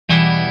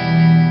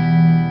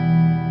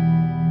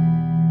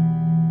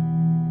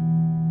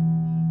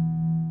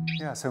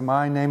Yeah, so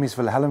my name is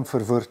Wilhelm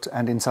Verwoerd,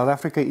 and in South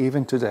Africa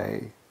even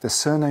today, the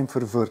surname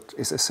Verwoerd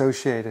is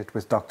associated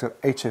with Dr.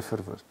 H.F.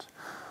 Verwoerd,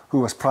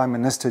 who was Prime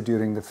Minister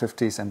during the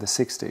 50s and the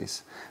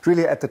 60s,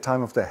 really at the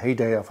time of the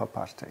heyday of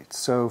apartheid.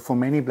 So for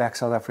many black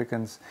South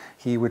Africans,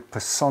 he would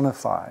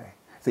personify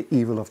the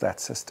evil of that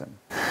system.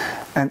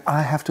 And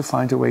I have to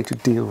find a way to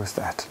deal with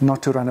that,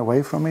 not to run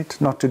away from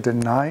it, not to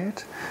deny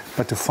it,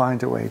 but to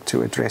find a way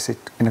to address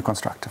it in a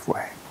constructive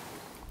way.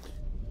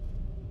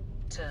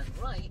 Turn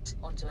right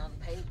onto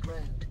unpaved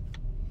road.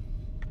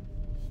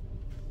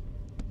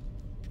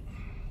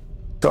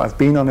 So I've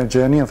been on a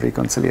journey of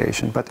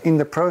reconciliation, but in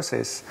the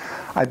process,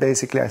 I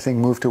think,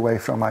 moved away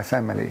from my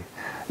family,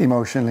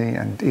 emotionally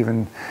and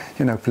even,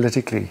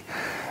 politically.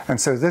 And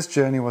so this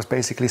journey was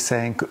basically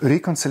saying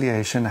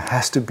reconciliation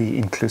has to be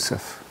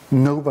inclusive.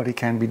 Nobody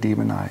can be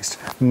demonized.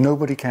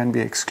 Nobody can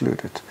be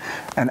excluded.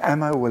 And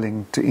am I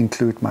willing to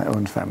include my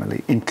own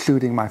family,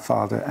 including my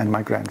father and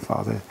my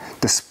grandfather,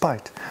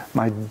 despite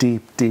my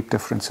deep, deep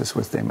differences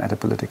with them at a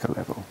political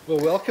level?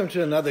 Well, welcome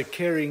to another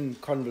caring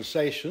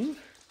conversation.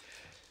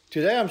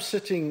 Today I'm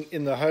sitting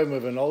in the home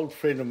of an old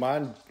friend of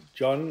mine,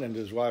 John, and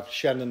his wife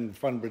Shannon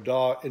van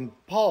Breda in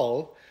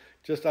Paarl,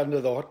 just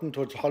under the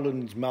Hottentots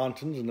Hollands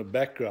Mountains in the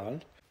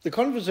background. The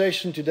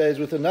conversation today is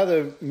with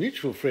another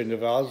mutual friend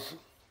of ours,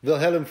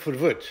 Wilhelm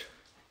Verwoerd.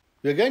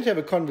 We're going to have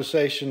a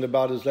conversation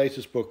about his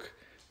latest book,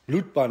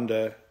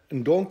 Bloedbande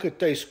and donker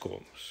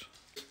tuiskoms.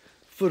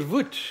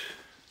 Verwoerd,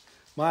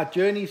 my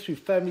journey through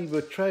family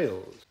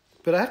betrayals.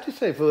 But I have to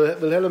say, for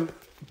Wilhelm,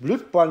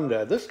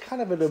 Bloedbande, this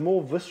kind of had a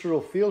more visceral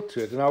feel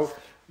to it. Now,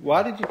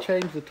 why did you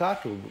change the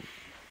title?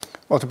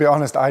 Well, to be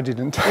honest, I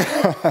didn't.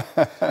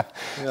 Yeah.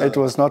 It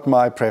was not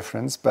my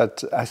preference,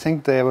 but I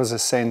think there was a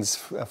sense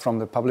from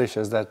the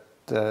publishers that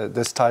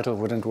this title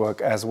wouldn't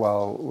work as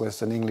well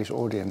with an English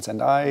audience.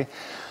 And I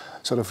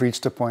sort of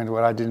reached a point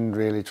where I didn't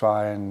really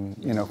try and,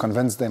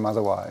 convince them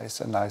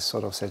otherwise. And I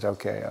sort of said,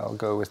 okay, I'll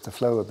go with the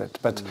flow a bit.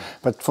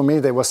 But for me,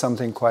 there was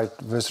something quite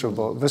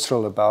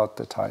visceral about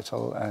the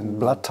title. And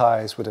blood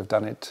ties would have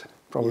done it,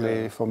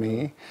 probably, for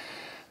me.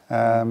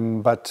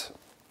 But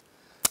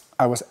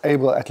I was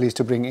able at least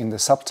to bring in the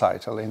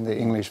subtitle in the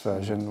English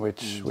version,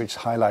 which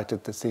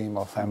highlighted the theme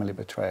of family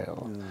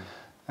betrayal.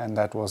 And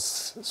that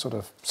was sort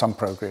of some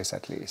progress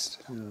at least.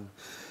 Yeah.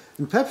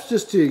 And perhaps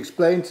just to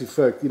explain to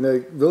folk,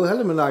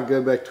 Wilhelm and I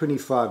go back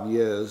 25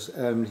 years,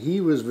 and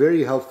he was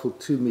very helpful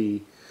to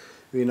me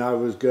when I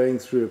was going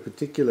through a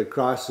particular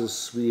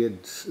crisis.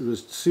 It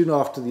was soon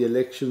after the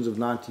elections of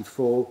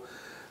 '94.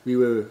 We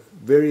were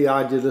very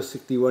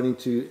idealistically wanting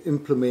to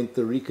implement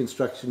the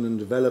Reconstruction and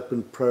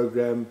Development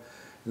Program,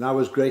 and I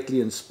was greatly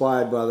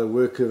inspired by the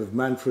work of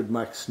Manfred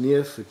Max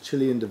Neef, a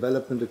Chilean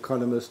development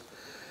economist.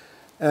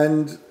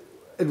 And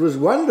it was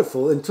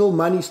wonderful until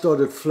money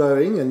started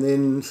flowing, and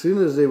then as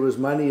soon as there was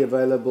money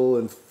available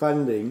and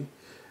funding,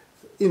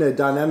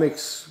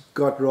 dynamics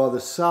got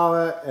rather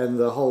sour, and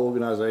the whole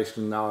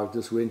organization now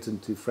just went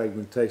into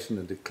fragmentation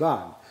and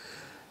decline.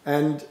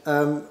 And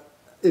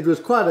it was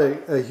quite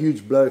a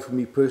huge blow for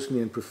me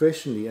personally and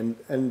professionally.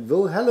 And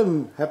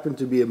Wilhelm happened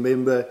to be a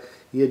member.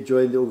 He had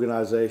joined the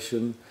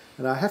organization,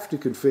 and I have to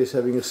confess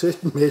having a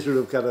certain measure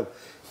of kind of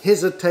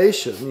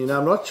hesitation.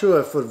 I'm not sure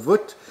if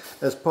Verwoerd,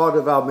 as part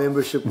of our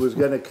membership, was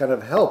going to kind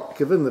of help,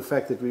 given the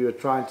fact that we were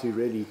trying to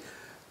really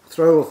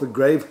throw off the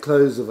grave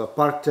clothes of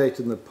apartheid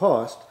in the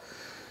past.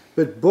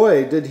 But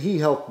boy, did he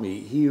help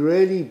me. He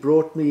really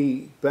brought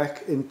me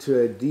back into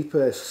a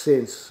deeper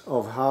sense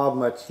of how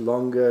much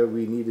longer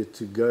we needed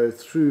to go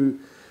through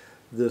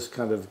this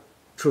kind of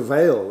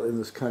travail in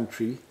this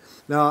country.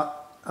 Now,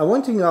 I'm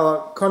wanting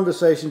our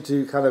conversation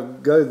to kind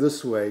of go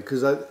this way,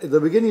 because at the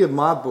beginning of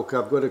my book,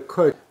 I've got a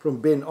quote from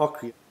Ben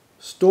Okri.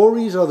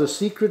 Stories are the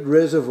secret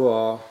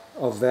reservoir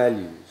of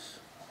values.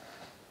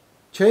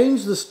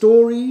 Change the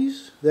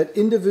stories that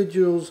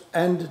individuals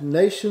and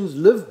nations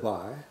live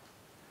by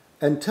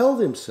and tell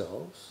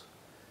themselves,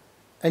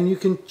 and you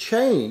can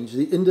change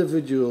the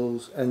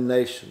individuals and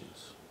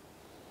nations.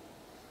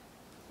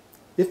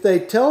 If they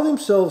tell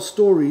themselves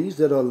stories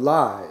that are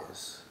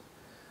lies,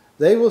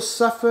 they will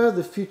suffer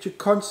the future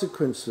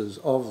consequences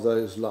of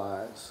those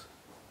lies.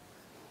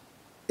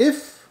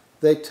 If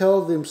they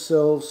tell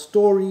themselves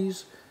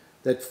stories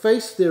that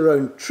face their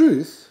own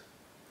truth,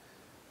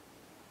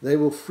 they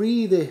will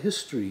free their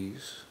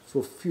histories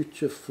for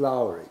future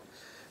flowering.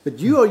 But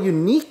you are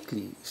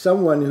uniquely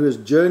someone who has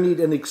journeyed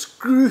an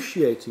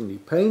excruciatingly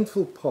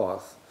painful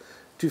path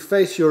to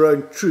face your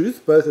own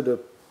truth, both at an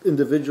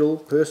individual,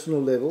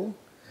 personal level,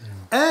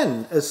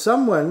 and as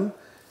someone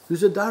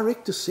who's a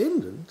direct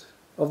descendant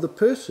of the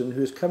person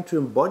who has come to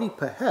embody,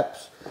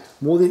 perhaps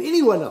more than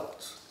anyone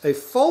else, a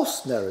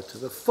false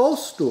narrative, a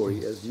false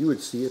story, as you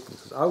would see it,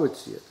 because I would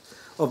see it,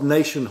 of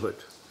nationhood.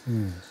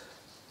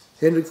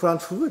 Hendrik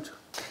Frensch Verwoerd.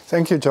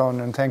 Thank you, John,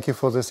 and thank you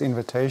for this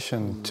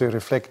invitation to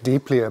reflect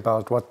deeply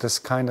about what this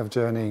kind of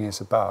journeying is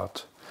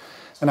about.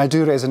 And I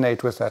do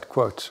resonate with that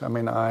quote. I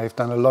mean, I've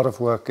done a lot of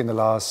work in the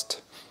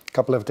last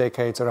couple of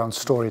decades around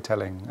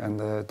storytelling and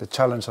the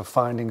challenge of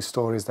finding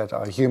stories that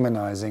are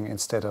humanizing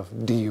instead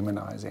of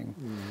dehumanizing.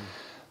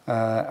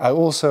 I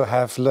also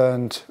have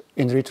learned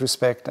in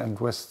retrospect and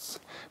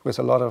with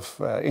a lot of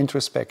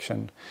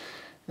introspection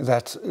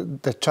that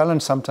the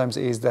challenge sometimes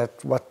is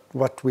that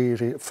what we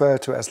refer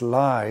to as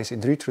lies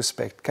in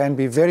retrospect can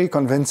be very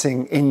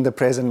convincing in the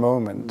present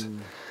moment.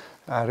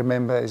 I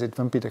remember, is it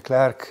Wimpy de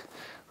Klerk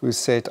who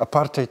said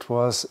apartheid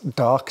was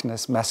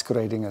darkness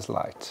masquerading as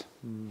light.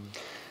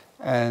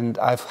 And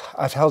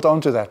I've held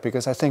on to that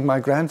because I think my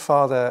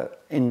grandfather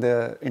in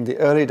the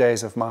early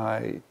days of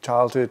my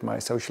childhood, my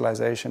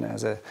socialization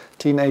as a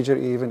teenager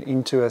even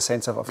into a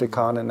sense of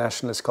Afrikaner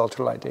nationalist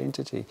cultural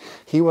identity,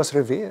 he was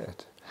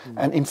revered.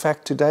 And in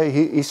fact today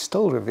he is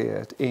still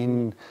revered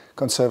in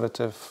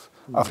conservative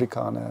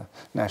Afrikaner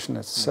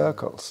nationalist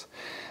circles.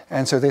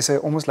 And so there's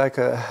almost like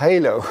a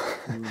halo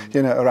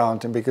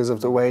around him because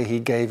of the way he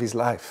gave his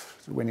life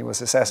when he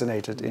was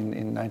assassinated in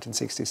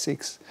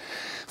 1966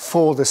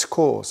 for this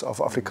cause of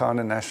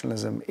Afrikaner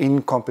nationalism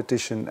in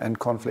competition and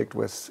conflict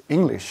with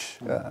English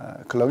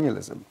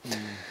colonialism.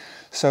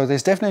 So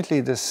there's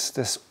definitely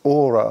this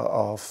aura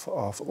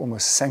of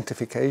almost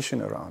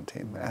sanctification around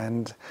him.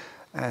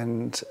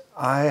 And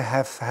I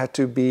have had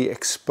to be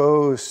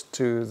exposed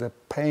to the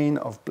pain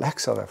of black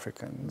South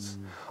Africans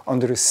on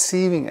the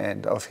receiving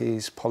end of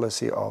his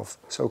policy of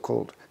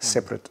so-called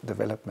separate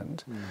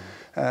development,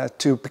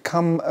 to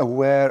become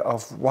aware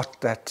of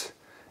what that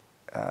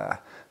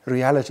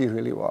reality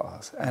really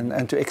was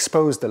and to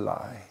expose the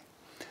lie.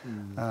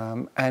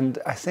 And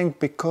I think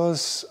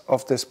because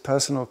of this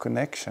personal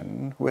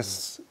connection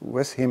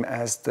with him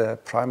as the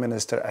Prime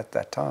Minister at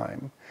that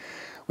time,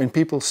 when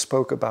people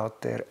spoke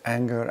about their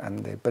anger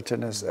and their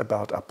bitterness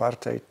about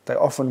apartheid, they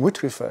often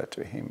would refer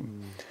to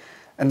him.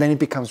 And then it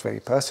becomes very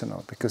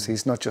personal because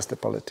he's not just a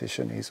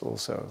politician, he's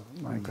also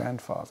my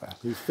grandfather.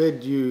 He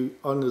fed you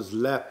on his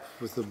lap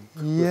with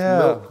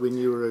milk when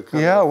you were a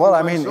couple Yeah, well,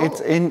 I mean, old.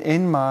 it's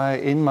in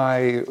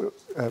my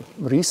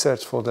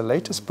research for the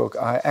latest book,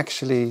 I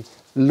actually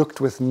looked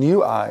with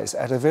new eyes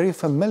at a very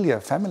familiar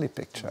family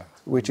picture,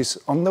 which is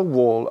on the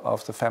wall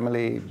of the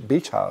family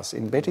beach house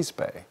in Betty's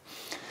Bay.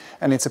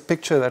 And it's a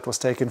picture that was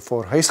taken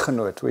for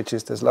huisgenoot, which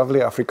is this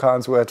lovely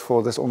Afrikaans word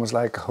for this almost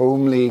like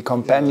homely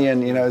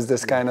companion, is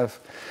this kind of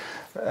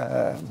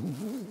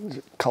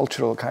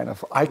cultural kind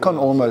of icon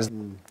almost.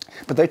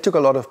 But they took a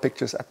lot of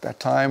pictures at that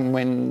time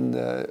when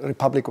the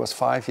Republic was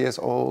 5 years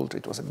old.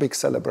 It was a big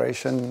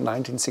celebration,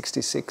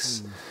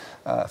 1966,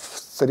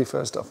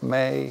 31st of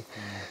May.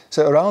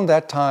 So around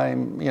that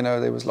time,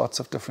 there was lots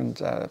of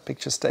different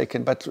pictures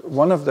taken, but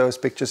one of those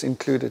pictures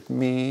included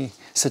me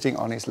sitting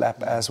on his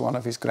lap as one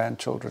of his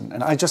grandchildren,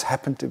 and I just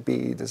happened to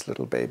be this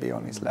little baby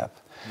on his lap.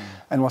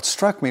 And what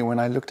struck me when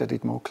I looked at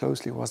it more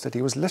closely was that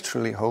he was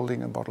literally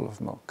holding a bottle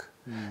of milk.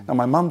 Now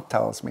my mum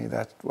tells me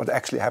that what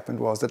actually happened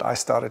was that I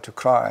started to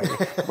cry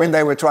when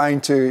they were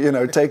trying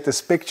to, take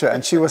this picture,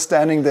 and she was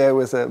standing there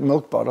with a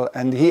milk bottle,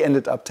 and he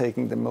ended up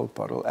taking the milk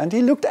bottle, and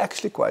he looked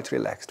actually quite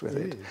relaxed with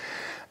it.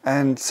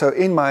 And so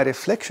in my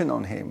reflection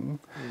on him,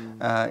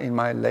 in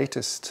my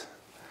latest,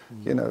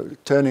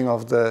 turning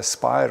of the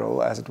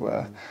spiral, as it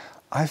were,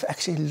 I've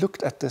actually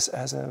looked at this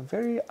as a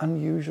very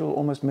unusual,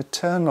 almost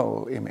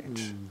maternal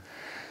image.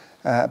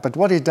 But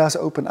what it does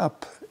open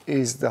up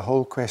is the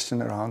whole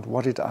question around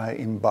what did I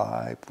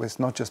imbibe with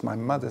not just my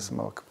mother's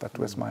milk, but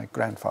with my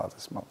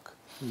grandfather's milk.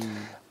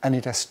 And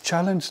it has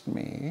challenged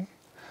me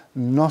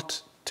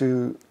not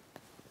to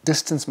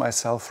distance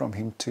myself from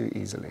him too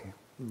easily.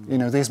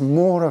 There's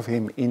more of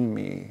him in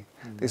me.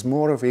 There's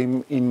more of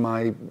him in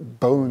my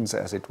bones,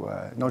 as it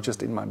were, not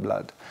just in my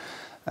blood.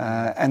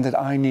 And that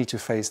I need to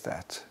face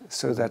that,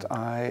 so that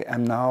I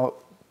am now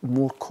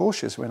more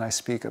cautious when I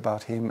speak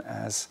about him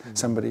as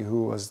somebody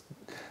who was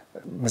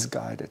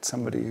misguided,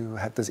 somebody who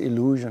had this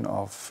illusion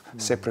of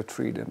separate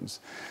freedoms,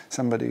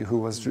 somebody who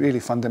was really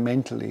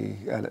fundamentally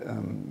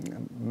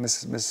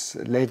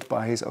misled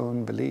by his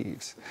own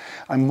beliefs.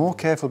 I'm more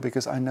careful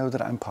because I know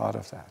that I'm part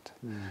of that.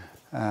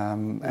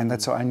 And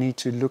that's so I need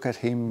to look at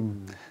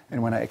him,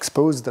 and when I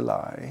expose the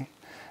lie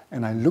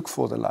and I look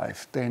for the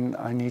life, then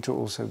I need to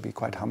also be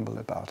quite humble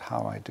about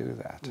how I do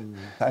that.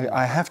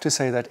 I have to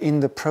say that in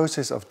the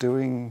process of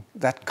doing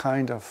that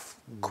kind of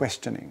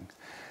questioning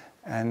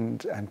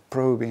and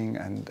probing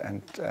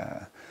and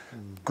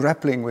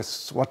grappling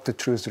with what the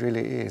truth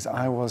really is,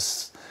 I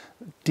was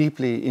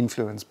deeply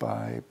influenced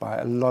by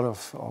a lot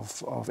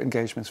of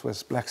engagements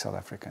with black South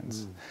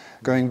Africans,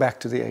 going back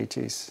to the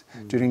 80s,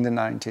 during the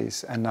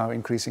 90s, and now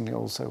increasingly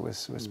also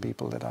with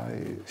people that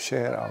I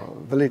share our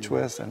village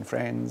with and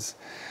friends.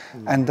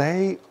 And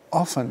they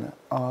often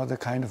are the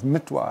kind of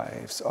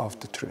midwives of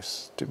the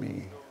truth to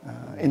me,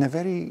 in a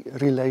very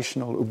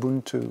relational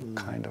Ubuntu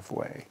kind of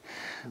way,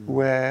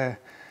 where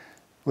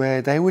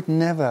they would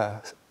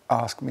never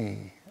ask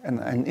me,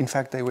 and in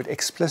fact they would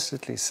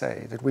explicitly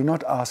say that we're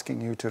not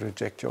asking you to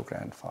reject your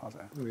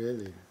grandfather.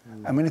 Really?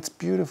 I mean, it's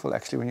beautiful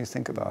actually when you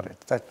think about it,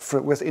 that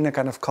within a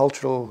kind of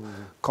cultural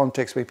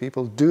context where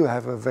people do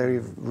have a very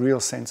real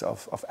sense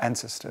of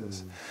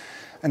ancestors.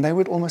 And they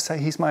would almost say,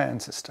 he's my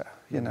ancestor,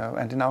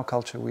 and in our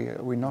culture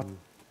we're not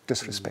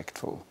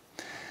disrespectful.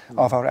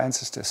 of our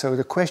ancestors. So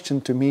the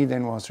question to me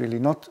then was really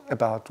not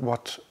about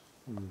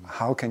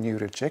how can you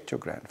reject your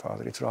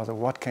grandfather, it's rather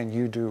what can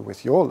you do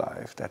with your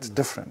life that's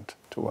different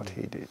to what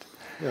he did.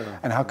 Yeah.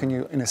 And how can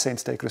you, in a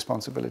sense, take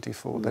responsibility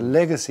for the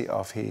legacy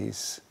of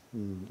his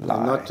lie.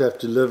 And not to have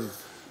to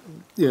live,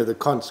 the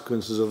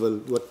consequences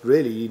of what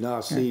really you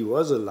now see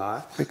was a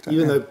lie,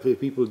 even though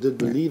people did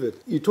believe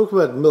it. You talk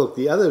about milk.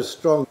 The other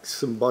strong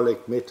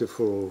symbolic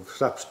metaphor of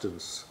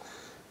substance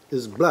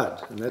is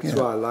blood, and that's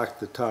why I like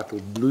the title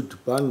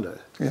Bloedbande.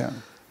 Yeah.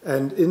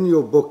 And in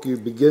your book, you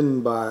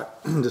begin by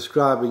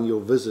describing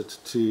your visit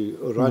to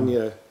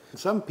Orania.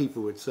 Some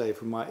people would say,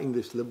 from my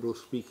English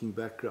liberal-speaking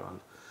background,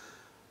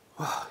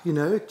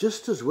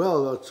 just as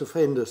well that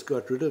offenders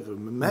got rid of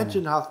him.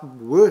 Imagine how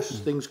worse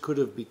things could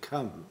have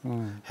become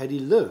had he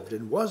lived.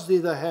 And was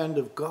there the hand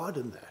of God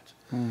in that?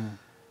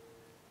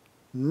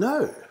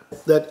 No.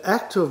 That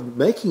act of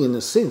making, in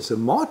a sense, a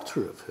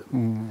martyr of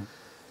him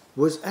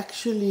was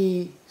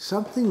actually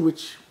something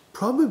which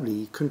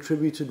probably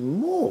contributed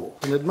more.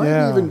 And it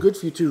might be even good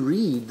for you to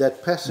read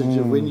that passage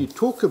of when you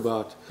talk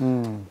about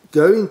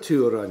going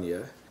to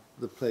Orania,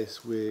 the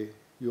place where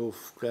your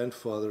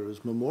grandfather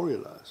is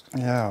memorialised.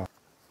 Yeah.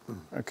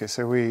 Okay,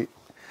 so we're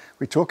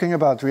talking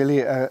about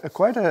really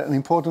quite an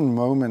important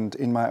moment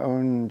in my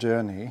own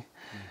journey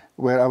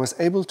where I was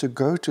able to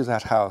go to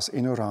that house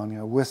in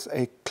Orania with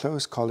a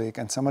close colleague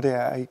and somebody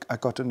I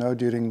got to know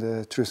during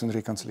the Truth and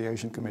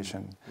Reconciliation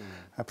Commission,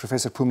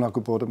 Professor Pumla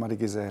Kubodo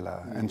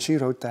Madikizela, and she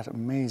wrote that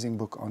amazing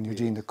book on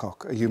Eugene de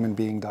Kock, A Human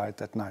Being Died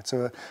That Night.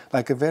 So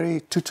like a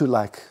very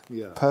Tutu-like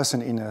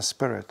person in her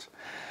spirit.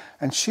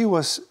 And she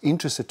was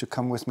interested to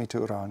come with me to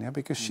Orania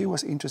because she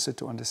was interested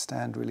to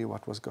understand really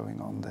what was going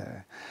on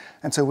there.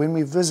 And so when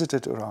we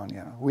visited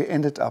Orania, we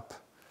ended up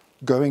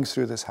going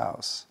through this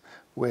house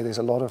where there's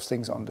a lot of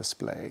things on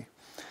display.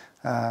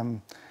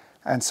 And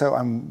so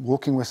I'm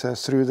walking with her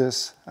through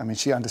this. I mean,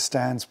 she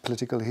understands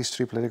political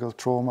history, political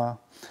trauma,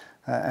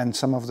 and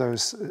some of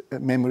those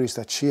memories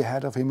that she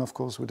had of him, of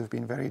course, would have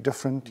been very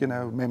different,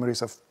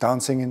 memories of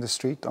dancing in the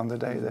street on the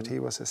day that he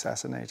was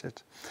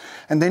assassinated.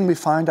 And then we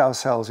find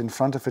ourselves in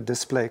front of a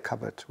display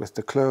cupboard with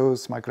the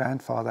clothes my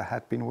grandfather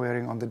had been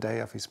wearing on the day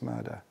of his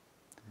murder.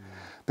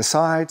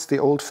 Besides the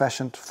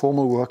old-fashioned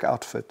formal work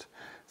outfit,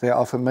 there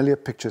are familiar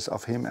pictures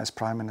of him as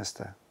Prime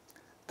Minister.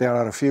 There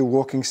are a few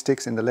walking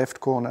sticks in the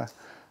left corner,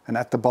 and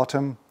at the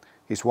bottom,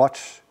 his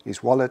watch,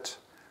 his wallet,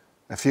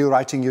 a few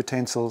writing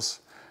utensils,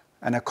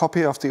 and a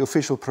copy of the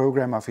official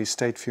program of his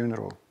state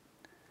funeral.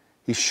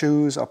 His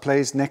shoes are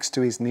placed next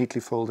to his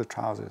neatly folded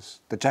trousers.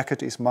 The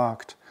jacket is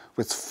marked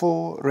with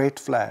 4 red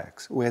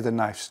flags where the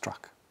knife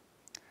struck.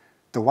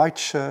 The white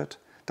shirt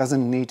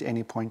doesn't need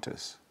any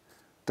pointers.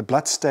 The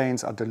blood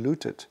stains are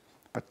diluted,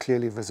 but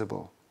clearly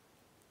visible.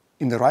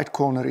 In the right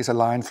corner is a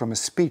line from a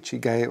speech he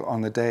gave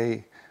on the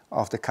day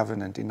of the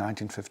Covenant in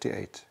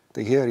 1958,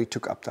 the year he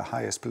took up the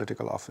highest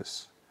political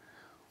office.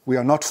 We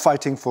are not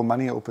fighting for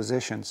money or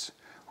possessions.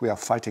 We are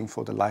fighting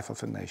for the life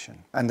of a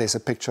nation. And there's a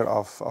picture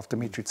of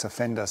Dimitri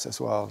Tsafendas as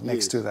well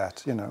next to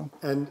that,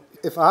 And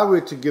if I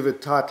were to give a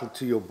title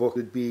to your book,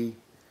 it would be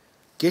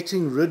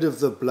Getting Rid of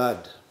the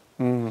Blood.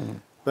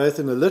 Both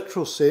in a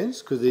literal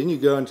sense, because then you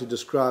go on to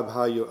describe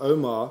how your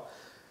Omar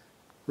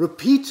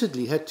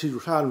repeatedly had to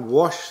try and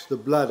wash the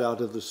blood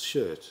out of the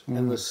shirt,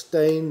 and the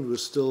stain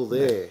was still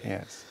there.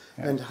 Yes.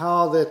 And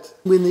how that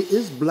when there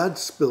is blood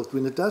spilt,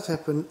 when it does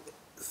happen,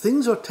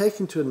 things are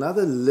taken to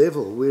another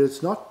level where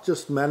it's not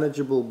just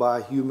manageable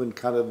by human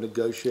kind of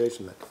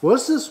negotiation.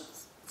 Was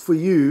this, for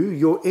you,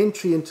 your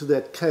entry into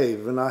that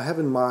cave? And I have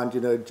in mind,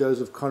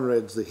 Joseph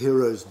Conrad's The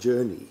Hero's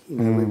Journey,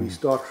 where we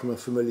start from a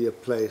familiar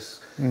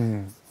place.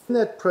 In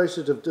that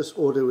process of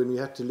disorder, when we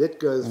have to let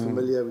go of the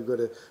familiar, we've got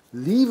to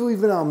leave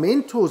even our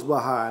mentors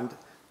behind.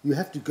 You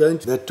have to go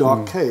into that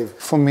dark cave.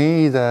 For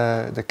me,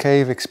 the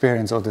cave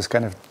experience, or this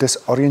kind of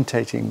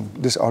disorienting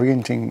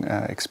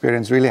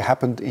experience, really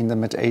happened in the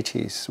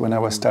mid-80s when I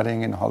was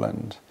studying in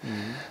Holland.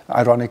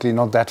 Ironically,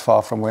 not that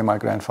far from where my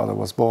grandfather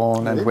was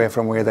born and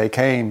from where they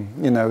came,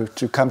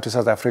 to come to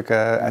South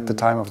Africa at the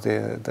time of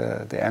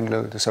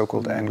the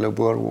so-called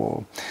Anglo-Boer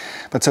War.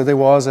 But so there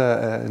was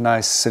a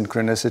nice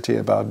synchronicity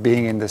about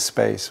being in this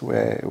space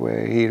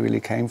where he really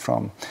came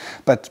from.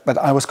 But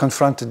I was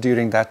confronted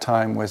during that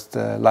time with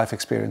the life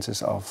experiences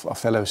of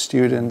fellow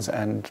students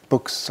and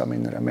books. I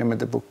mean, I remember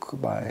the book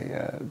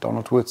by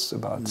Donald Woods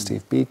about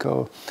Steve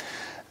Biko.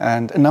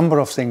 And a number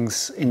of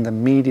things in the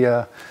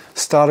media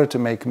started to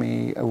make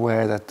me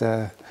aware that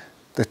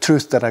the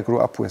truth that I grew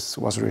up with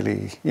was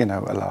really, a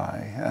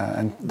lie.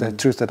 And the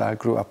truth that I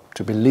grew up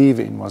to believe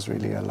in was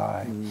really a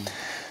lie.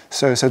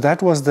 So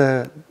that was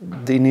the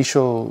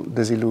initial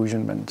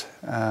disillusionment.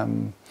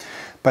 And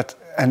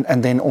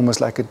then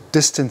almost like a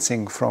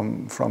distancing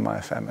from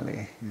my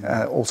family,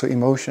 also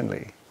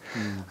emotionally.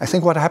 I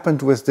think what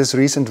happened with this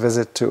recent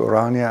visit to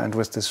Orania and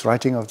with this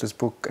writing of this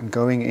book and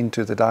going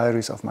into the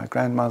diaries of my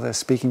grandmother,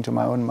 speaking to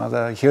my own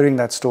mother, hearing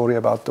that story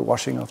about the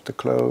washing of the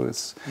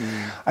clothes,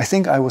 I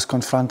think I was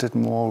confronted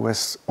more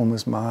with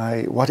almost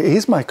what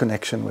is my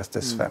connection with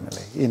this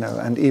family, you know,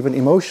 and even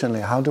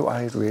emotionally, how do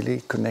I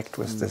really connect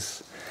with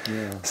this?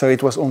 Yeah. So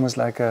it was almost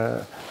like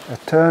a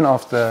turn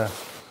of the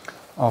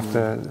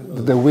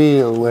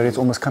wheel, where it's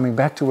almost coming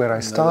back to where I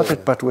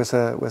started, but with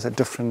a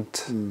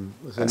different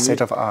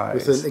set of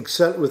eyes.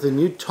 With a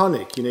new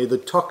tonic, you know, the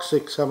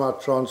toxic somehow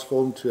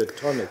transformed to a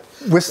tonic.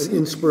 With an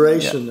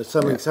inspiration,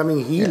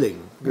 something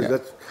healing.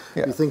 Because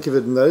you think of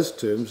it in those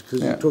terms,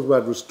 because you talk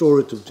about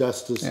restorative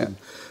justice. And,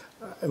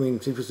 I mean,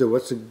 people say,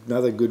 what's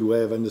another good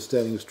way of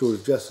understanding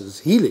restorative justice? It's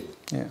healing.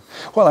 Yeah.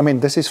 Well, I mean,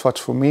 this is what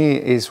for me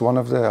is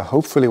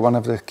hopefully one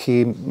of the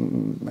key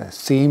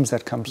themes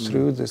that comes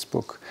through this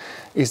book,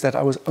 is that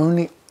I was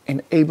only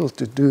enabled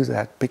to do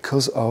that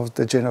because of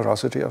the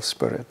generosity of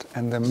spirit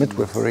and the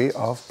midwifery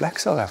of black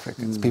South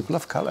Africans, people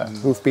of color,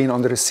 who've been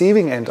on the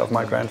receiving end of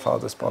my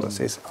grandfather's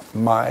policies,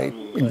 my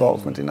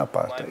involvement in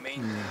apartheid.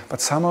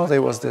 But somehow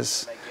there was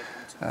this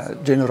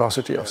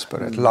generosity of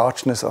spirit,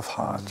 largeness of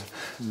heart,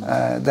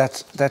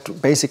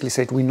 that basically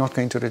said, we're not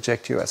going to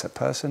reject you as a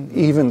person,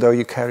 even though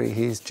you carry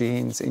his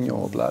genes in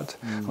your blood,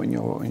 or in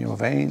your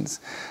veins.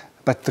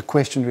 But the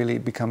question really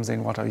becomes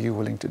then, what are you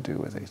willing to do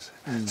with it?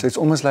 So it's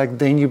almost like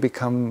then you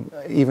become,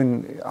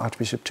 even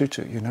Archbishop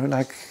Tutu, you know,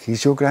 like,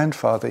 he's your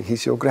grandfather,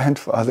 he's your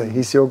grandfather,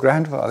 he's your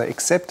grandfather,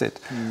 accept it.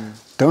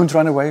 Don't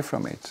run away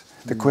from it.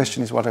 The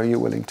question is, what are you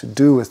willing to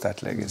do with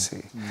that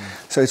legacy?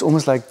 So it's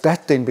almost like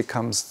that then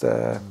becomes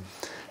the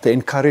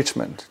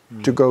encouragement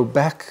to go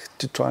back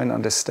to try and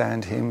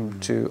understand him,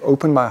 to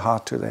open my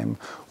heart to them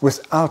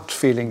without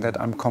feeling that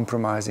I'm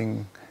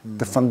compromising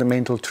the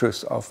fundamental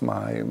truth of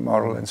my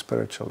moral and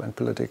spiritual and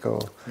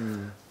political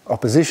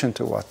opposition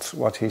to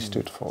what he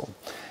stood for.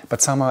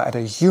 But somehow at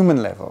a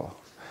human level,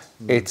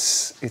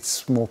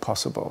 it's more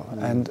possible.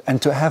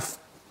 And to have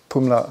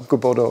Pumla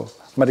Gobodo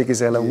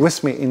Madikizela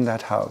with me in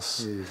that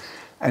house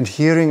and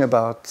hearing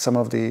about some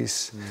of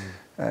these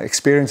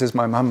experiences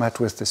my mum had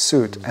with the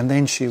suit, and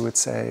then she would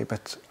say,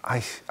 but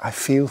I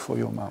feel for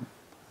your mum.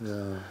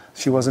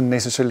 She wasn't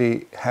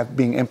necessarily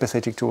being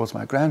empathetic towards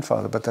my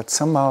grandfather, but that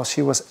somehow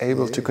she was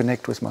able to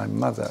connect with my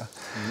mother.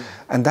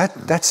 And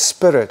that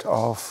spirit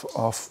of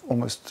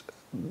almost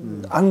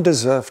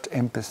undeserved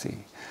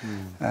empathy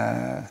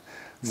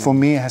for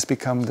me has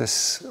become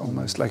this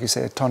almost, like you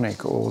say, a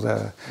tonic, or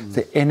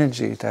the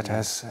energy that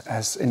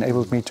has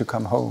enabled me to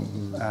come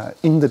home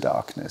in the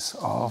darkness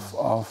of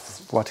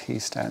what he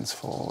stands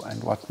for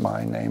and what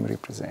my name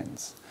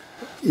represents.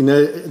 You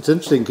know, it's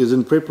interesting because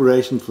in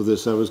preparation for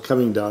this, I was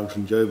coming down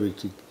from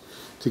Joburg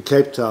to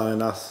Cape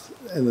Town,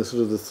 and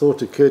the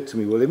thought occurred to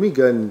me, well, let me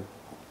go and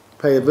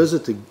pay a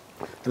visit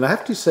and I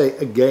have to say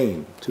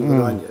again to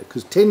Orania,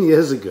 because 10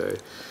 years ago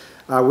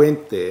I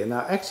went there, and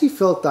I actually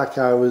felt like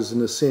I was,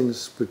 in a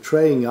sense,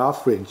 betraying our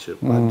friendship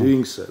by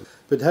doing so.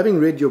 But having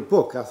read your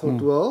book, I thought,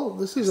 well,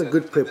 this is a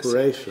good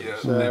preparation.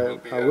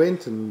 So I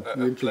went, and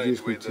you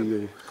introduced me to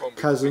your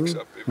cousin,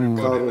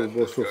 Karel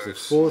Boshoff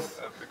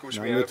IV. And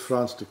I met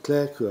Frans de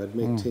Klerk, who I'd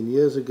met 10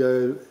 years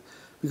ago,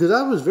 because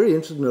I was very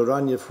interested in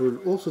Orania for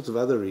all sorts of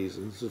other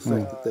reasons. The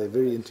fact that they're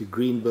very into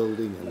green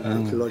building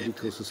and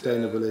ecological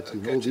sustainability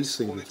and all these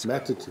things which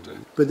matter to me.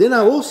 But then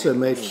I also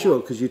made sure,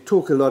 because you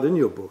talk a lot in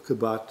your book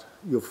about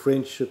your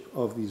friendship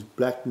of these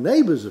black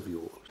neighbours of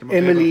yours,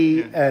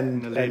 Emily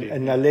and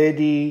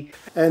Naledi.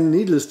 And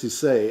needless to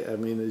say, I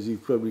mean, as you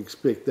probably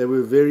expect, they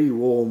were very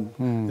warm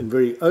and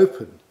very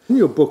open. In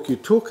your book, you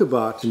talk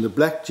about the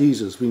black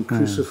Jesus being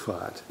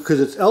crucified,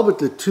 because it's Albert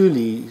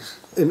Lutuli's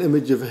an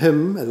image of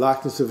him, a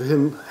likeness of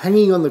him,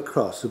 hanging on the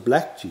cross, a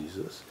black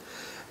Jesus.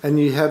 And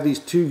you have these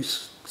two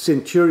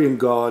centurion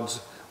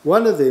guards,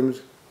 one of them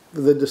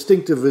with the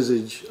distinctive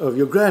visage of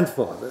your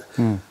grandfather,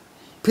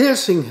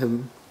 piercing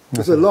him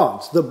with a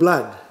lance, the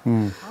blood.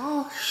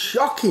 How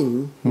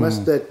shocking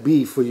must that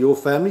be for your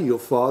family, your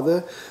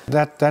father?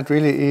 That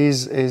really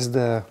is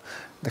the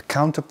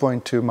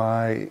counterpoint to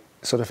my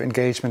sort of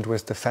engagement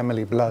with the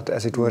family blood,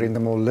 as it were, in the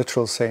more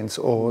literal sense,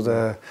 or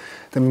the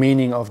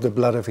meaning of the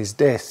blood of his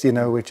death, you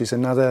know, which is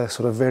another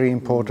sort of very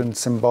important,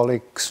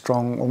 symbolic,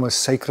 strong, almost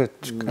sacred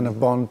kind of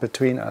bond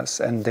between us.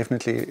 And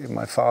definitely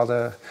my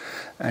father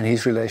and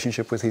his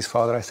relationship with his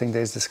father, I think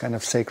there's this kind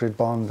of sacred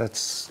bond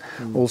that's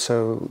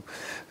also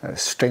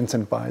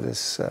strengthened by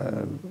this,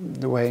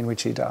 the way in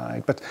which he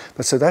died. But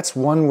so that's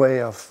one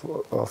way of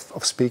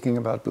speaking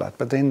about blood.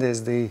 But then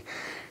there's the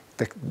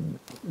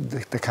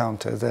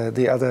counter,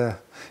 the other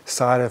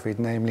side of it,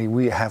 namely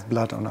we have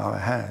blood on our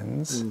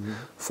hands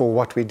for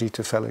what we did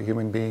to fellow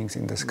human beings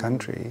in this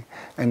country.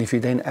 And if you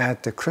then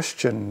add the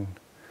Christian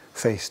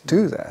faith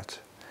to that,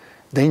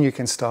 then you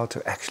can start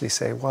to actually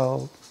say,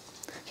 well,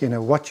 you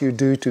know, what you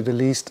do to the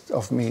least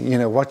of me, you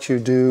know, what you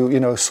do, you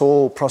know,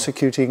 Saul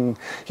prosecuting,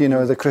 you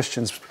know, the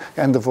Christians,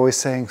 and the voice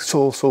saying,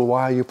 Saul, Saul,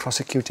 why are you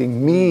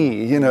prosecuting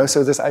me? You know,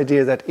 so this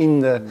idea that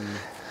in the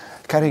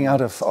carrying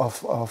out of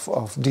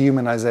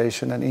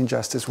dehumanization and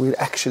injustice, we're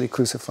actually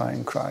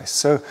crucifying Christ.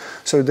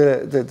 So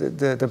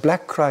the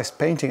Black Christ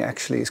painting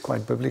actually is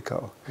quite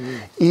biblical,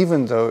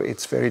 even though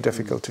it's very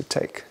difficult to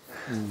take.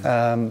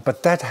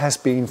 But that has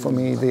been, for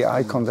me, the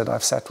icon that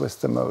I've sat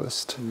with the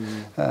most,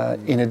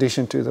 in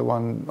addition to the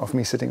one of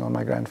me sitting on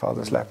my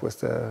grandfather's lap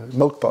with the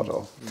milk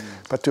bottle.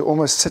 But to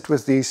almost sit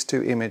with these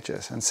two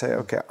images and say,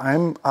 okay,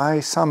 I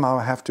somehow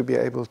have to be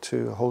able to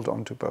hold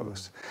on to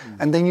both.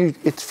 And then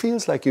it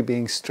feels like you're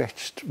being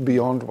stretched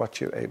beyond what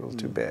you're able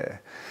to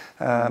bear.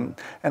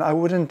 And I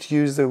wouldn't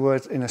use the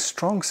word in a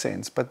strong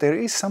sense, but there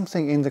is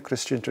something in the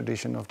Christian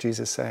tradition of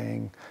Jesus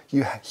saying,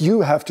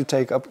 you have to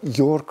take up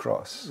your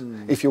cross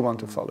if you want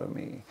to follow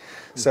me.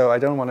 So I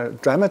don't want to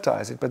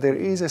dramatize it, but there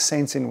is a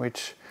sense in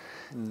which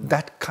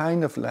that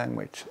kind of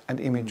language and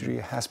imagery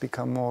has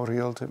become more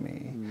real to me.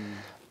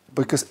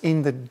 Because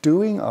in the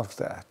doing of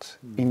that,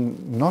 in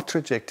not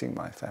rejecting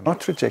my family,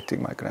 not rejecting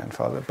my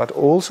grandfather, but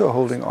also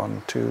holding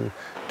on to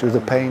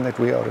the pain that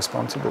we are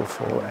responsible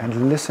for,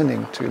 and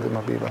listening to the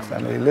Mabiba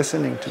family,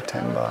 listening to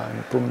Temba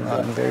and Pumna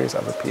and various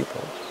other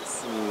people,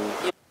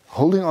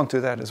 holding on to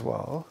that as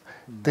well,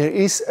 there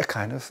is a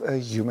kind of a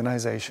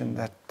humanization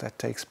that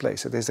takes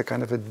place. So there's a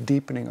kind of a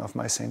deepening of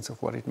my sense of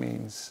what it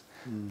means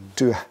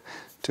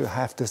to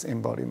have this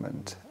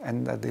embodiment,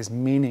 and that there's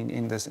meaning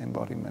in this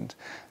embodiment,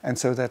 and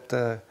so that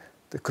the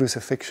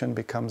crucifixion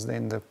becomes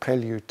then the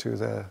prelude to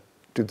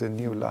the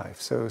new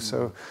life.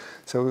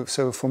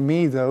 So for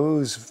me,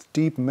 those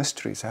deep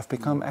mysteries have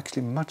become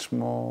actually much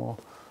more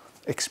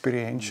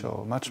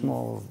experiential, much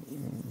more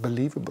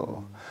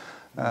believable,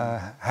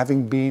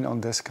 having been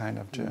on this kind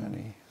of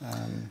journey.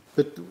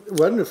 But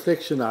one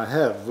reflection I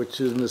have, which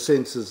in a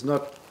sense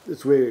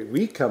it's where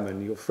we come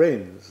in, your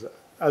friends,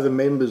 other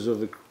members of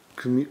the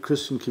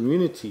Christian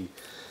community,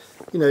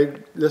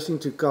 listening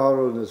to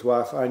Karel and his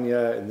wife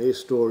Anya and their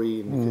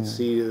story, and you can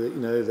see,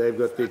 they've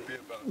got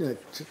their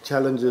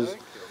challenges.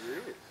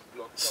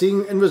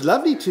 And it was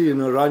lovely in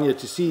Orania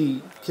to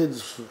see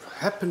kids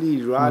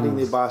happily riding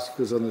their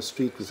bicycles on the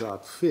street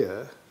without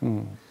fear.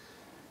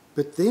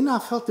 But then I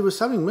felt there was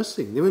something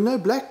missing. There were no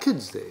black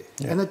kids there.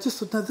 Yeah. And I just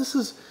thought, no, this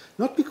is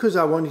not because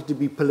I wanted to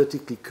be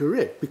politically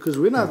correct, because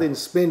when I then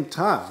spent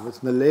time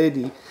with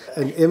Milady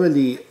and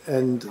Emily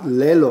and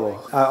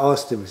Lelo, I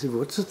asked them, I said,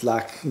 what's it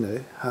like,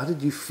 how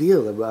did you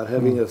feel about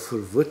having a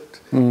Verwoerd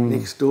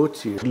next door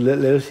to you?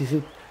 Lelo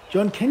said,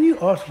 John, can you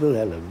ask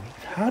Wilhelm,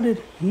 how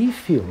did he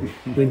feel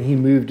when he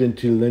moved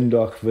into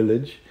Lynedoch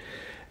Village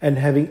and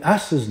having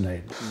us as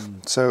neighbours?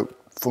 So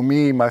for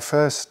me, my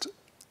first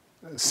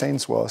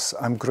sense was,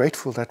 I'm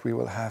grateful that we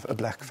will have a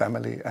black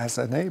family as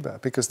a neighbor,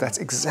 because that's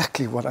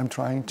exactly what I'm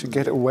trying to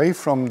get away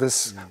from,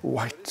 this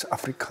white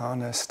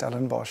Afrikaner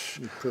Stellenbosch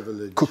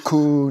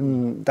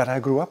cocoon that I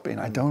grew up in.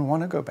 I don't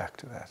want to go back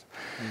to that.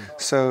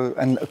 So,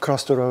 and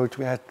across the road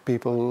we had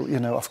people,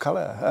 of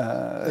color.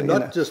 And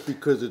not just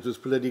because it was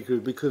political,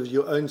 because of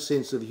your own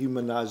sense of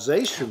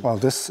humanization. Well,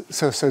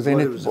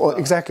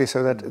 exactly,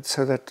 so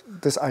that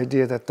this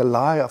idea that the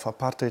lie of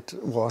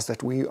apartheid was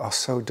that we are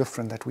so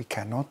different that we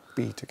cannot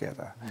be together.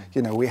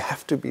 We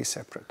have to be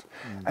separate.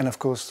 And of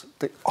course,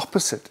 the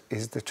opposite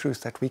is the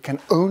truth, that we can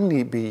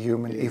only be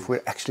human if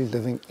we're actually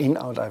living in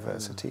our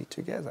diversity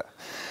together.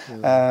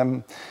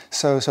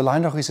 So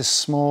Lynedoch is a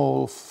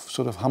small,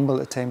 sort of humble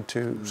attempt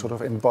to sort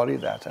of embody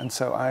that. And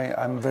so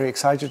I'm very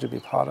excited to be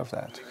part of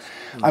that.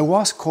 I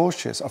was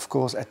cautious, of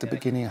course, at the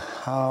beginning,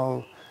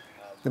 how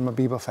the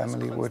Mabiba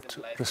family would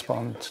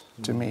respond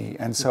to me.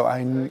 And so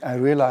I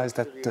realized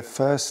that the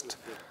first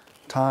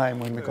time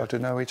when we got to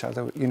know each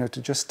other,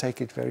 to just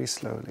take it very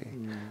slowly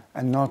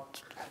and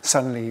not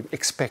suddenly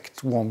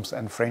expect warmth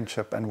and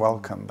friendship and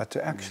welcome, but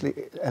to actually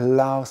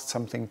allow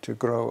something to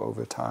grow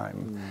over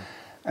time.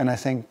 And I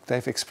think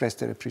they've expressed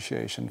their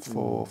appreciation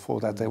for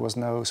that. There was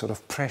no sort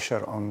of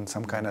pressure on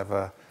some kind of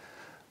a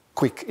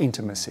quick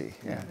intimacy.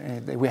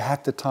 We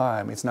had the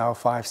time. It's now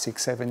 5,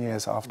 6, 7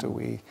 years after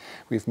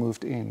we've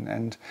moved in,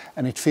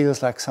 and it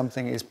feels like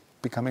something is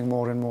becoming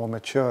more and more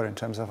mature in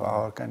terms of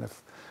our kind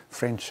of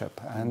friendship,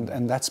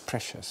 and that's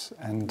precious,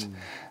 and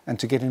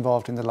to get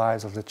involved in the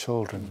lives of the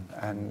children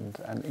and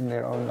in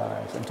their own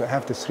lives, and to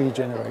have the 3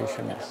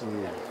 generations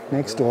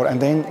next door,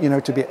 and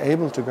then to be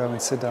able to go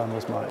and sit down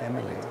with my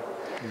Emily.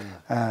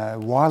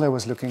 While I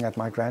was looking at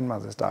my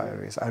grandmother's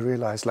diaries, I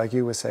realized, like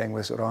you were saying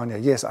with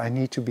Orania, yes, I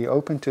need to be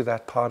open to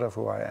that part of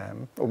who I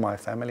am, or my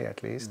family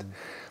at least,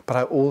 but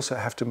I also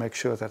have to make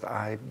sure that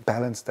I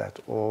balance that,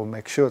 or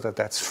make sure that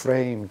that's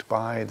framed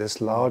by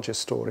this larger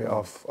story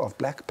of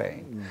black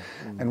pain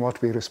and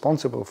what we're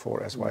responsible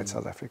for as white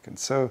South Africans.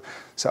 So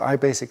I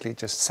basically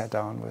just sat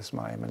down with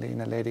my Emily.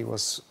 The lady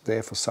was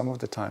there for some of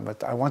the time,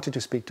 but I wanted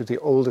to speak to the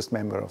oldest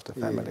member of the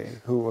family,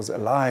 who was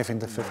alive in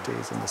the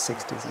 50s, in the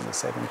 60s, in the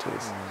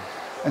 70s.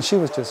 And she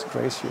was just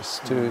gracious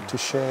to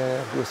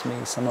share with me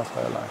some of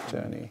her life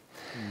journey.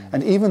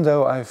 And even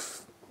though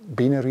I've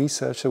been a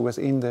researcher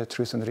within the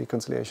Truth and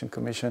Reconciliation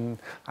Commission,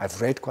 I've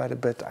read quite a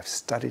bit, I've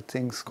studied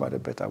things quite a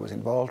bit, I was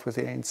involved with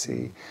the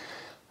ANC,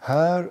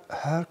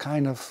 her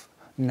kind of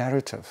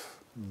narrative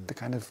the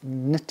kind of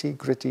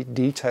nitty-gritty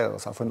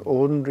details of an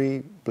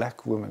ordinary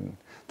black woman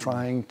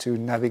trying to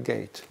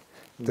navigate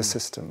the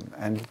system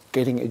and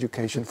getting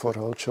education for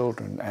her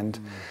children, and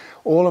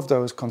all of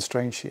those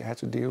constraints she had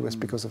to deal with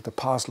because of the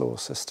pass law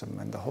system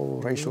and the whole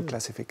racial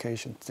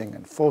classification thing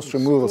and forced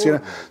removals. You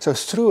know, so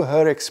through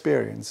her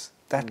experience,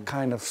 that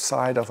kind of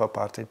side of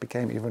apartheid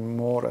became even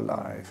more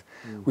alive,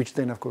 which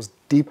then, of course,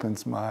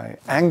 deepens my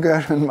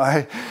anger and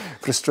my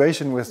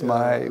frustration with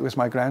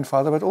my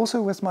grandfather, but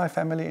also with my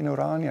family in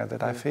Orania,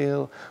 that I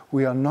feel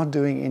we are not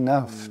doing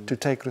enough to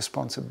take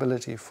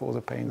responsibility for the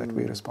pain that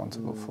we're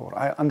responsible for.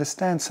 I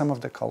understand some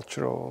of the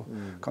cultural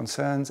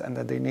concerns and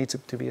that there needs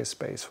to be a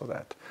space for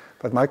that.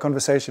 But my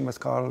conversation with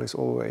Karel is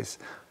always,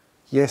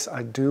 yes,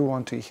 I do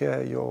want to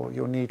hear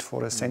your need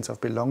for a sense of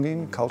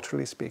belonging,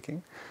 culturally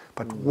speaking,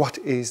 but what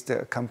is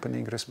the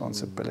accompanying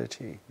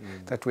responsibility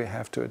that we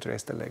have to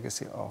address the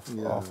legacy of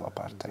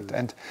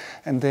apartheid?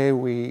 And there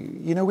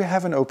we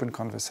have an open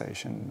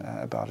conversation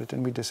about it,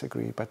 and we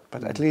disagree, but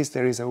at least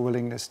there is a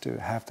willingness to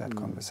have that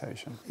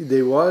conversation.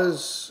 There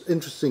was,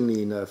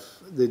 interestingly enough,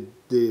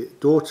 the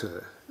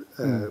daughter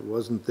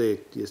wasn't there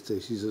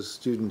yesterday. She's a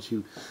student.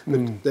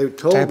 But they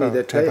told me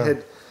that they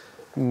had...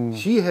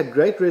 She had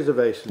great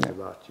reservations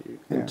about you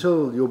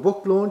until your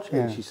book launched,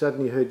 and she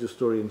suddenly heard your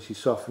story and she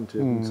softened to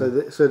it. And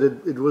so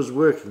that it was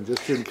working,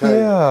 just to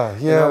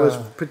encourage. And I was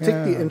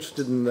particularly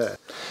interested in that.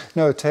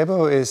 No,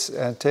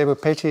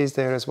 Tebo Petty is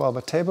there as well,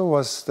 but Tebo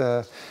was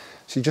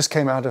she just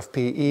came out of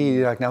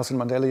PE, like Nelson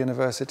Mandela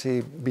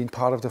University, being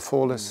part of the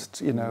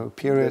fallist,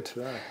 period. That's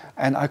right.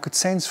 And I could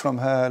sense from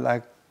her,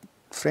 like,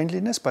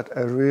 friendliness, but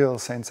a real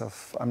sense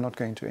of, I'm not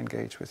going to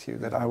engage with you,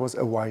 that I was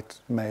a white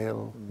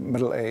male,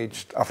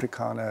 middle-aged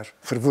Afrikaner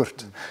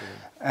Verwoerd.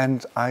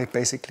 And I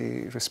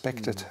basically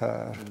respected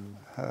her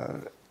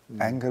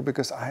anger,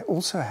 because I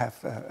also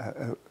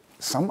have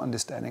some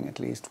understanding, at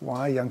least,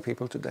 why young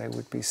people today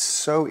would be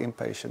so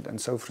impatient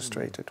and so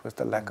frustrated with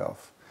the lack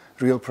of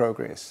real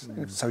progress,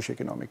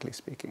 socioeconomically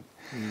speaking.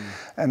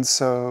 And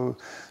so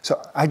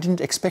I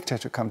didn't expect her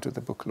to come to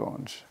the book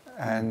launch.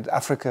 And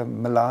Africa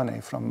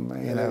Milane from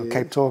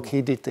Cape Talk,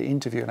 he did the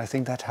interview, and I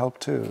think that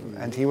helped too.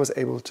 And he was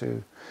able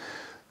to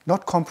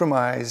not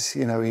compromise,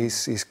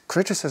 his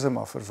criticism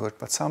of Verwoerd,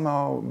 but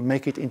somehow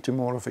make it into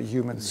more of a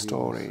human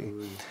story.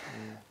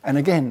 And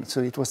again, so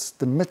it was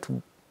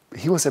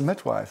he was a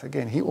midwife.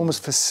 Again, he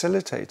almost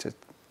facilitated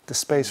the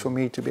space for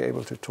me to be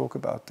able to talk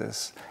about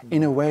this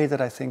in a way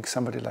that I think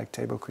somebody like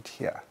Tebo could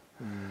hear.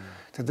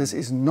 That this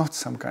is not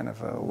some kind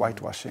of a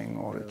whitewashing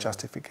or a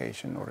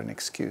justification or an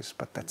excuse,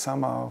 but that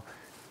somehow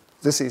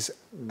this is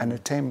an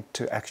attempt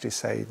to actually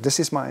say, this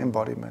is my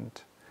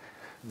embodiment,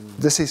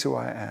 this is who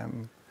I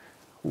am,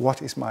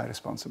 what is my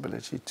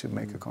responsibility to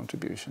make a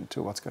contribution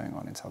to what's going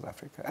on in South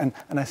Africa.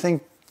 And I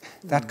think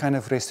that kind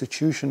of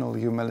restitutional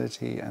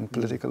humility and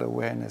political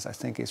awareness, I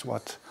think, is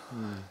what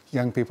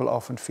young people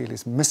often feel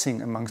is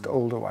missing amongst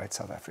older white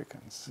South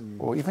Africans,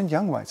 or even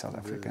young white South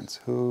Africans,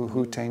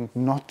 who tend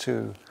not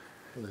to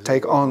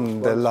take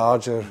on the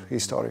larger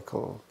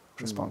historical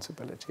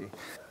responsibility.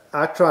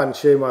 I try and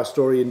share my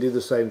story and do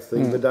the same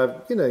thing, but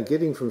I've,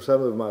 getting from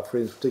some of my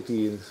friends,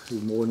 particularly who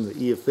are more in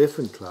the EFF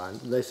inclined,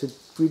 they said,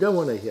 we don't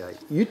want to hear you.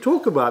 You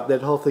talk about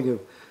that whole thing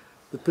of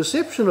the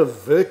perception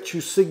of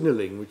virtue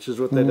signaling, which is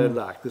what they don't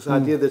like. This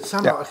idea that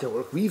somehow, okay,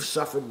 well, we've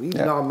suffered, we've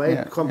now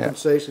made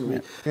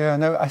compensation.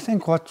 No, I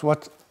think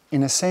what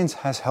in a sense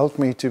has helped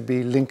me to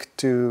be linked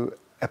to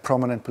a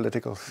prominent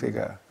political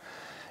figure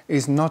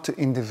is not to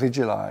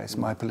individualize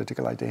my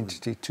political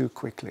identity too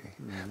quickly,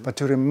 but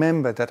to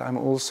remember that I'm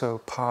also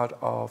part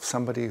of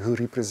somebody who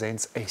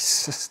represents a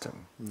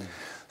system.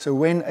 So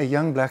when a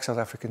young black South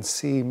African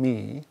see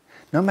me,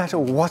 no matter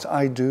what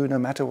I do, no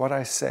matter what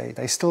I say,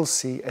 they still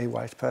see a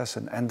white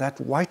person, and that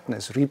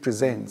whiteness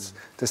represents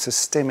the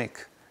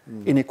systemic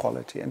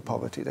inequality and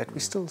poverty that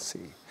we still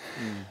see.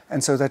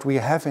 And so that we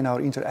have in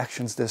our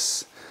interactions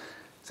this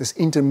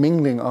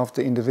intermingling of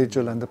the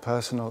individual and the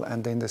personal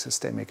and then the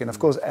systemic. And of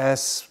course,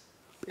 as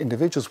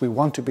individuals, we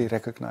want to be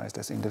recognized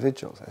as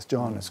individuals, as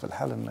John, as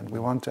Wilhelm, and we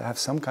want to have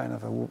some kind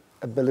of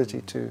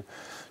ability to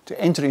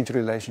enter into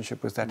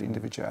relationship with that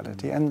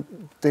individuality. And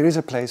there is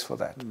a place for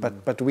that.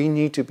 But we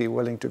need to be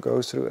willing to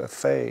go through a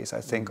phase,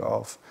 I think,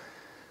 of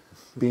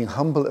being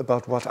humble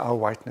about what our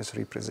whiteness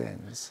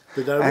represents.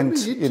 But I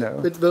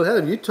remember but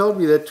Wilhelm, you told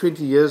me that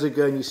 20 years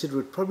ago, and you said it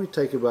would probably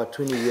take about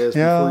 20 years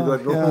before we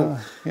got normal.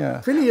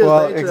 20 years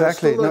later,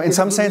 exactly. No, in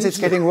some sense, it's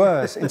getting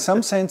worse. In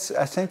some sense,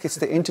 I think it's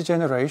the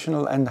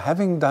intergenerational, and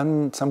having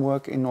done some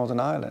work in Northern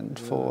Ireland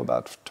for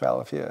about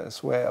 12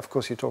 years, where, of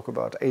course, you talk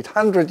about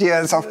 800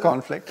 years of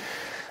conflict.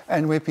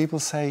 And where people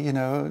say,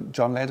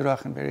 John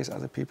Lynedoch and various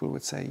other people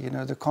would say,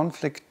 the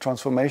conflict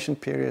transformation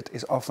period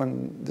is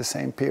often the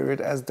same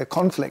period as the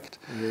conflict.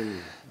 Really?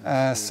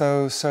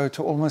 So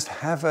to almost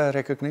have a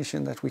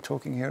recognition that we're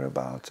talking here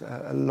about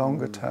a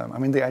longer term. I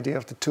mean, the idea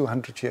of the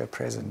 200-year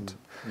present.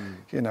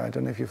 I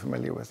don't know if you're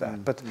familiar with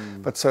that,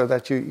 but so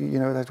that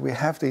that we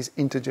have these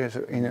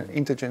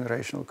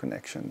intergenerational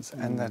connections,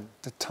 and that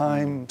the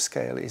time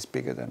scale is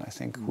bigger than I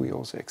think we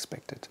also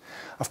expected.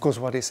 Of course,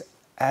 what is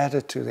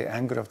added to the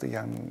anger of the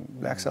young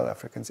black South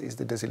Africans is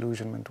the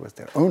disillusionment with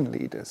their own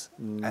leaders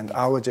and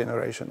our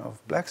generation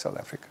of black South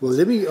Africans. Well,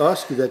 let me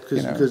ask you that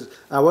because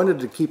I wanted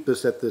to keep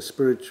this at the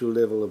spiritual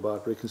level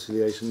about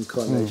reconciliation,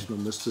 incarnational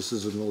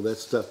mysticism, and all that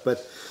stuff.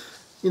 But,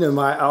 you know,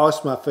 I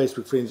asked my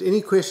Facebook friends,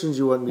 any questions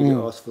you want me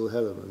to ask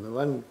Wilhelm? And the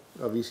one,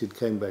 obviously, it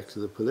came back to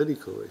the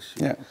political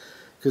issue. Yeah.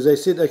 Because they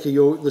said, okay,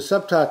 the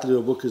subtitle of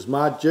your book is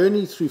My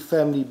Journey Through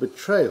Family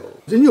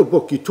Betrayal. In your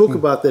book, you talk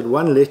about that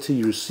one letter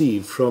you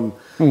received from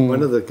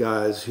one of the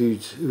guys who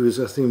was,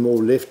 I think, more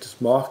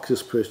leftist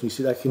Marxist person. He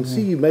said, I can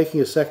see you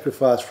making a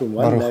sacrifice from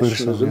one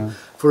nationalism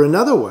for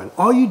another one.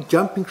 Are you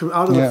jumping from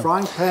out of the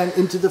frying pan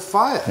into the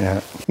fire?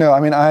 Yeah. No, I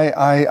mean,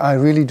 I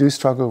really do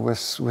struggle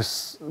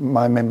with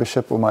my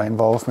membership or my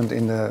involvement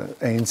in the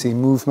ANC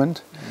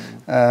movement.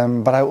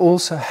 But I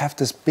also have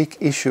this big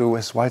issue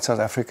with white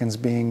South Africans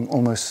being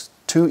almost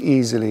too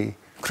easily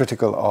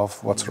critical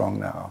of what's wrong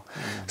now.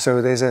 So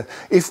there's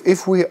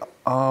if we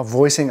are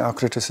voicing our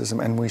criticism,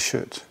 and we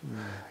should,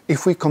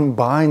 if we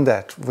combine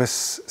that with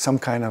some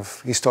kind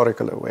of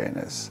historical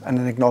awareness and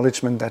an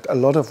acknowledgement that a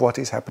lot of what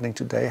is happening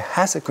today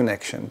has a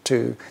connection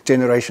to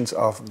generations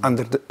of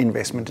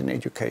underinvestment in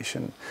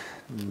education,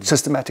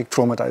 systematic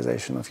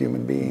traumatization of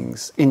human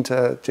beings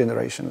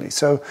intergenerationally.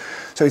 So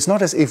it's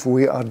not as if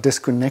we are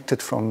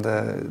disconnected from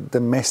the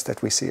mess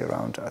that we see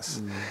around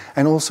us.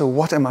 And also,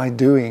 what am I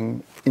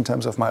doing in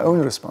terms of my own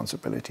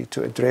responsibility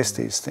to address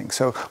these things?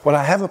 So what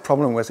I have a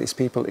problem with is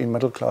people in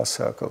middle-class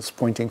circles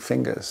pointing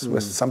fingers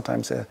with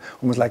sometimes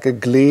almost like a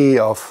glee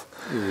of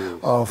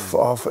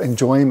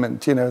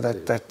enjoyment, you know,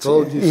 that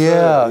Told you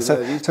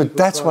so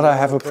that's what I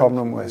have a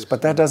problem with.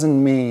 But that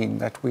doesn't mean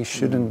that we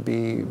shouldn't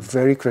be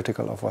very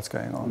critical of what's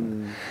going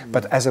on.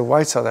 But as a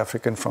white South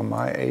African from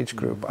my age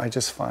group, I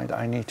just find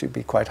I need to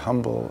be quite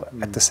humble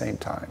at the same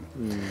time.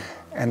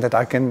 And that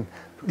I can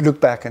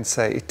look back and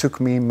say it took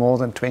me more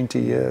than 20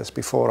 years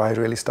before I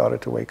really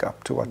started to wake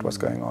up to what was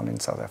going on in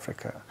South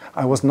Africa.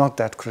 I was not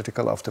that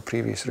critical of the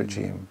previous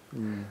regime.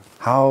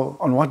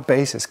 On what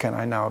basis can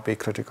I now be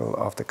critical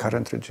of the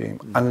current regime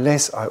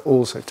unless I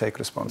also take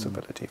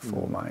responsibility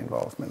for my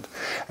involvement?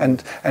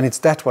 And it's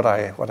that what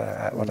I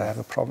have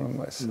a problem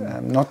with.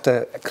 Not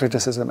the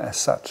criticism as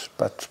such,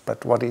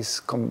 but what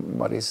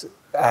is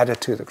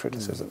added to the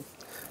criticism.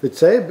 But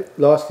say,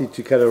 lastly,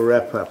 to kind of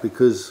wrap up,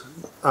 because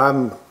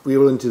we're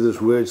all into this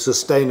word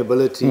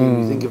sustainability,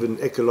 we think of an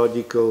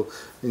ecological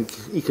and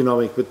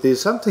economic, but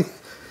there's something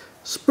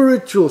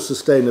spiritual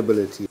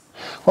sustainability.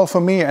 Well, for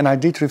me, and I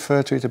did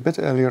refer to it a bit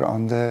earlier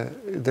on,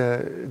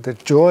 the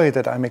joy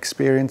that I'm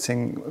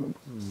experiencing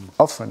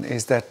often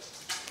is that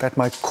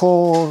my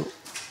core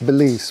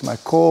beliefs, my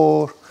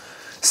core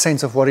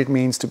sense of what it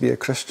means to be a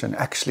Christian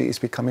actually is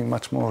becoming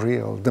much more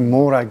real. The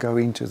more I go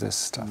into this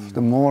stuff,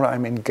 the more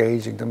I'm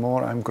engaging, the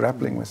more I'm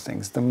grappling with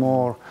things, the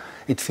more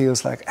it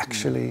feels like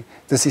actually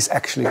this is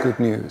actually good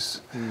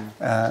news,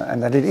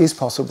 and that it is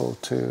possible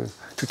to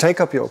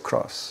take up your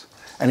cross,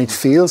 and it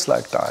feels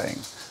like dying,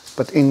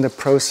 but in the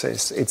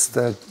process it's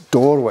the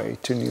doorway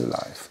to new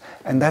life.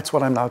 And that's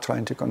what I'm now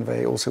trying to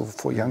convey also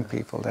for young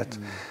people, that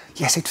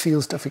yes, it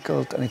feels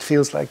difficult and it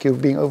feels like you're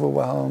being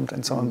overwhelmed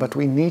and so on, but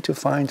we need to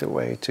find a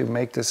way to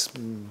make this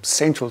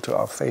central to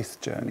our faith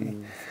journey.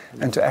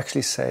 And to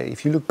actually say,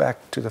 if you look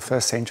back to the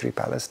first century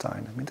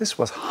Palestine, I mean, this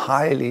was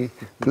highly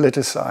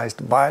politicized,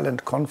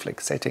 violent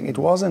conflict setting. It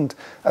wasn't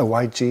a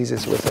white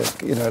Jesus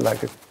with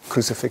like a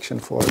crucifixion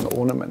for an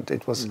ornament.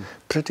 It was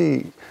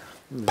pretty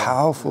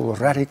powerful,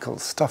 radical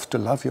stuff to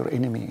love your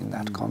enemy in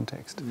that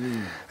context.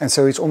 And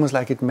so it's almost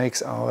like it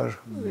makes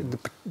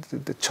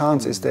the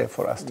chance is there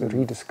for us to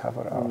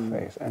rediscover our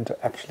faith and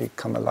to actually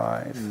come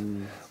alive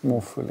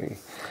more fully.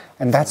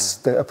 And that's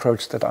the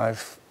approach that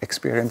I've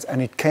experienced,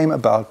 and it came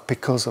about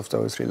because of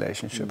those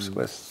relationships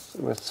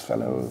with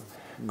fellow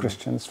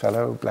Christians,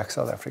 fellow black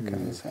South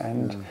Africans.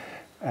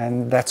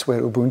 And that's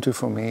where Ubuntu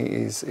for me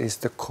is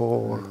the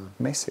core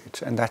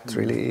message. And that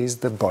really is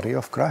the body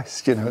of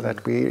Christ, you know,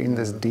 that we're in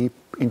this deep,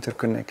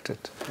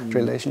 interconnected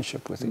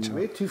relationship with each other.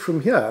 Where to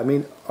from here? I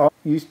mean,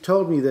 you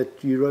told me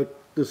that you wrote,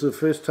 this is the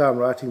first time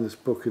writing this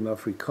book in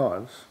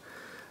Afrikaans,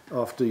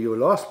 after your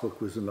last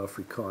book was in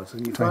Afrikaans,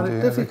 and you found it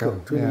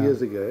difficult 20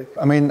 years ago.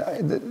 I mean,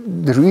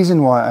 the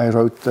reason why I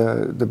wrote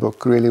the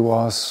book really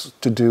was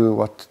to do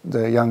what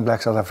the young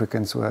black South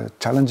Africans were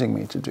challenging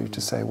me to do,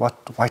 to say, what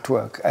white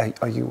work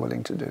are you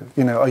willing to do?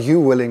 You know, are you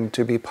willing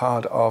to be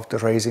part of the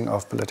raising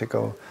of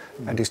political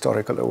and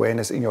historical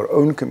awareness in your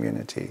own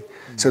community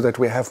so that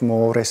we have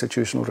more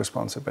restitutional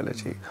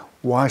responsibility?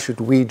 Why should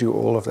we do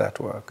all of that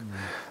work?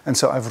 And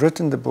so I've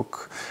written the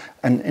book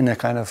and in a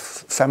kind of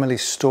family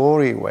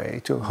story way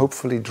to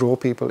hopefully draw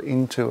people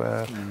into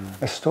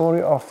a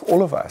story of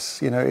all of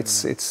us. You know,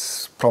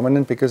 it's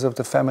prominent because of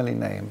the family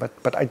name,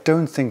 but I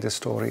don't think the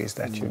story is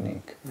that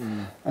unique.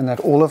 And that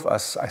all of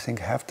us, I think,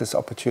 have this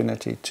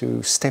opportunity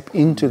to step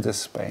into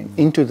this pain,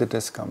 into the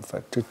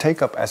discomfort, to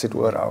take up, as it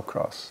were, our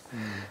cross,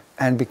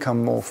 and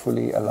become more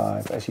fully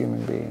alive as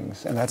human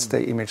beings. And that's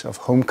the image of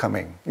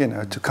homecoming, you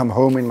know, to come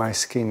home in my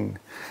skin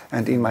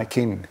and in my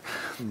kin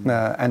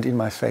and in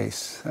my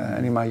face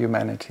and in my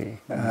humanity.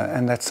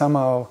 And that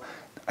somehow,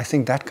 I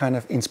think that kind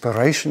of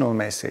inspirational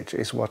message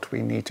is what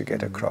we need to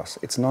get across.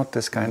 It's not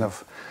this kind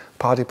of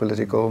party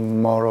political,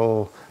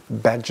 moral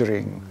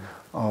badgering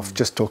of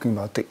just talking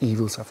about the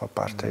evils of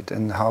apartheid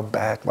and how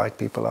bad white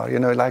people are. You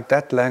know, like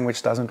that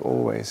language doesn't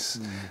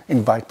always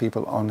invite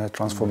people on a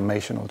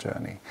transformational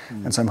journey.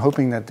 And so I'm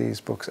hoping that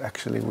these books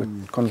actually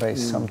would convey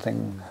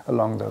something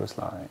along those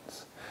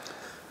lines.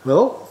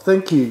 Well,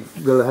 thank you,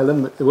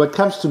 Wilhelm. What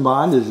comes to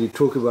mind as you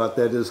talk about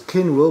that is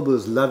Ken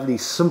Wilber's lovely,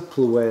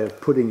 simple way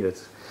of putting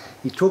it.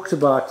 He talks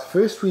about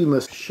first we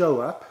must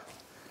show up,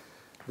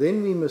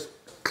 then we must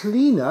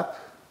clean up,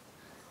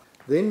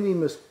 then we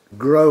must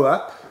grow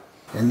up,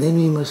 and then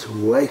we must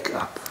wake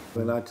up.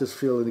 And I just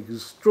feel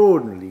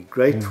extraordinarily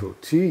grateful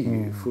to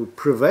you for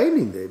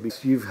prevailing there,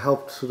 because you've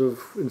helped sort of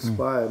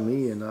inspire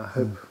me, and I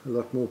hope a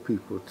lot more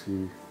people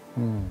to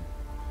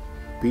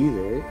be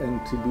there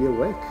and to be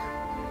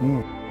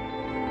awake.